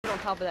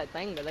top of that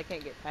thing, but they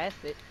can't get past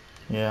it.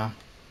 Yeah.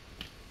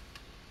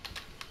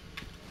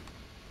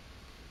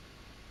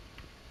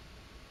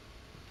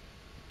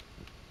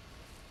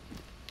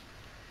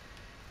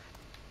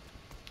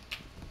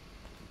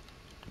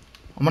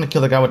 I'm gonna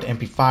kill the guy with the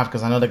MP5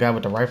 because I know the guy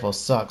with the rifle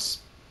sucks.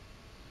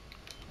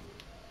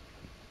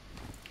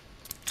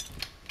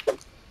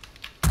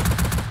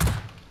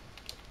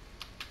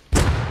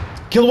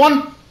 Kill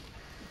one!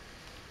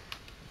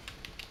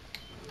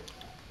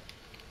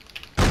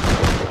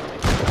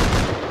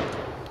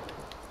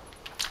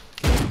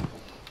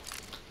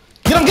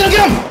 Get him, get him,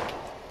 get him!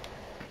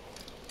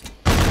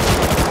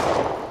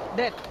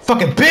 Dead.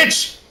 Fucking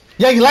bitch!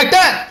 Yeah, you like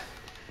that?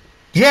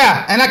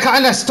 Yeah, and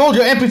I stole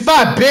your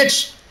MP5,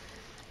 bitch!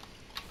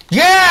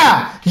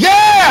 Yeah!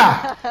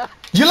 Yeah!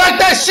 You like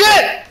that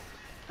shit?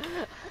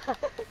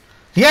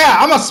 Yeah,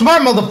 I'm a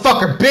smart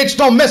motherfucker, bitch.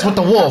 Don't mess with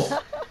the wolf.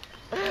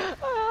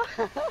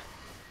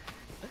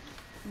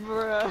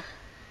 Bruh.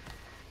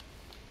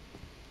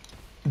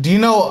 Do you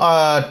know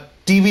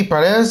DV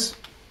Perez?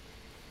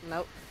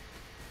 Nope.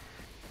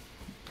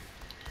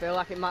 Feel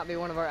like it might be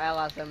one of our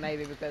allies, though,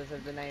 maybe because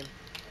of the name.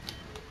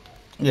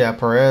 Yeah,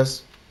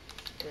 Perez.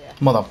 Yeah.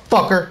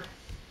 Motherfucker.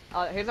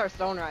 Here's our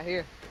stone right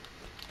here.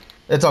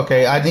 It's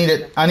okay. I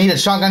needed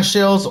shotgun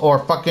shells or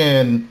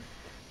fucking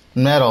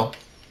metal.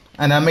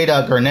 And I made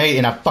a grenade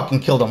and I fucking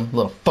killed him.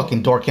 Little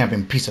fucking door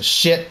camping piece of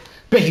shit.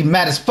 Bet he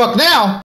mad as fuck now.